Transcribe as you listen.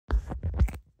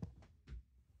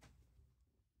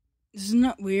Isn't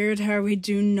it weird how we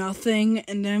do nothing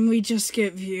and then we just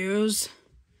get views?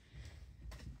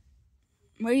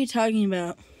 What are you talking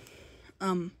about?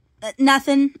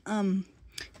 Nothing.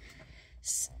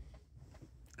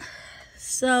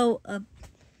 So,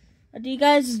 what do you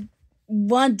guys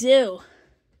want to do?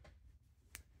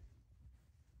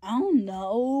 I don't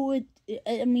know.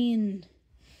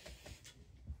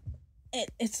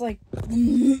 It's like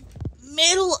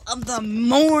middle of the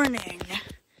morning.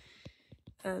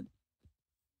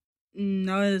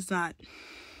 No, it's not.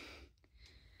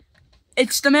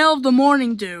 It's the middle of the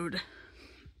morning, dude.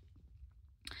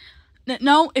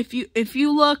 No, if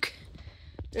you look,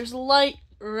 there's a light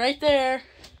right there.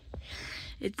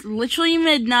 It's literally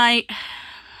midnight.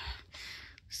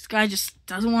 This guy just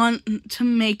doesn't want to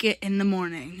make it in the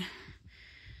morning.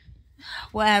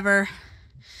 Whatever.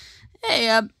 Hey,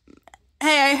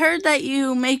 I heard that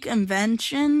you make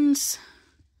inventions.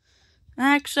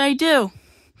 Actually, I do.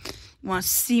 You want to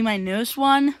see my newest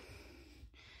one?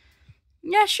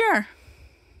 Yeah, sure.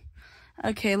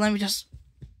 Okay, let me just...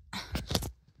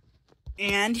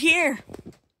 And here.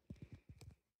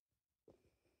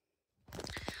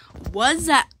 What's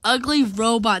that ugly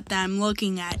robot that I'm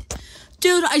looking at?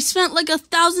 Dude, I spent like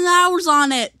 1,000 hours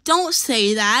on it. Don't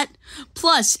say that.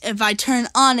 Plus, if I turn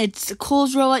on, it's the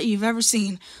coolest robot you've ever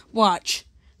seen. Watch.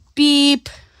 Beep.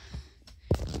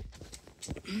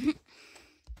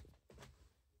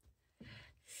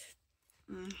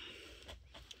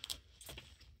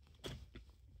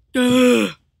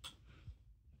 Duh.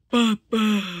 Duh.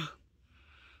 Duh.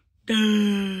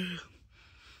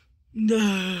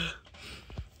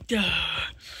 Duh.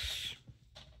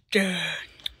 Duh.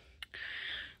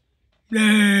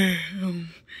 Duh.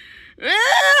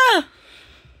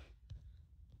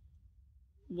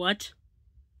 What?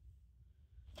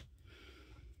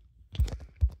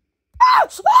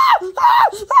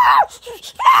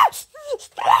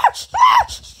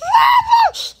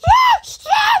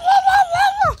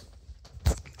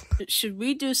 Should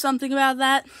we do something about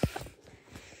that?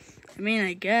 I mean,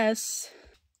 I guess.